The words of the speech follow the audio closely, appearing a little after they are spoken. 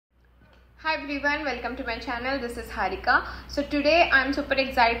Hi everyone, welcome to my channel. This is Harika. So today I'm super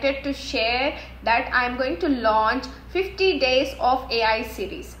excited to share that I'm going to launch 50 days of AI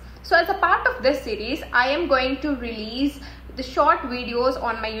series. So as a part of this series, I am going to release the short videos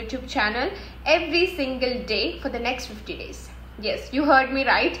on my YouTube channel every single day for the next 50 days. Yes, you heard me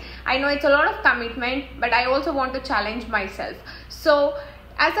right. I know it's a lot of commitment, but I also want to challenge myself. So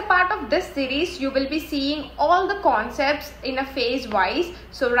as a part of this series, you will be seeing all the concepts in a phase wise.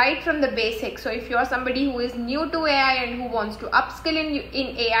 So right from the basics. So if you're somebody who is new to AI and who wants to upskill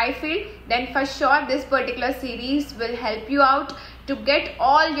in AI field, then for sure this particular series will help you out to get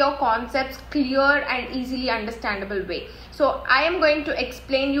all your concepts clear and easily understandable way. So I am going to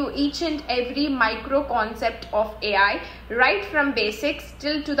explain you each and every micro concept of AI right from basics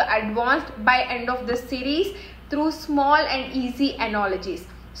till to the advanced by end of this series through small and easy analogies.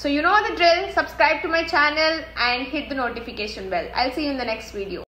 So you know the drill. Subscribe to my channel and hit the notification bell. I'll see you in the next video.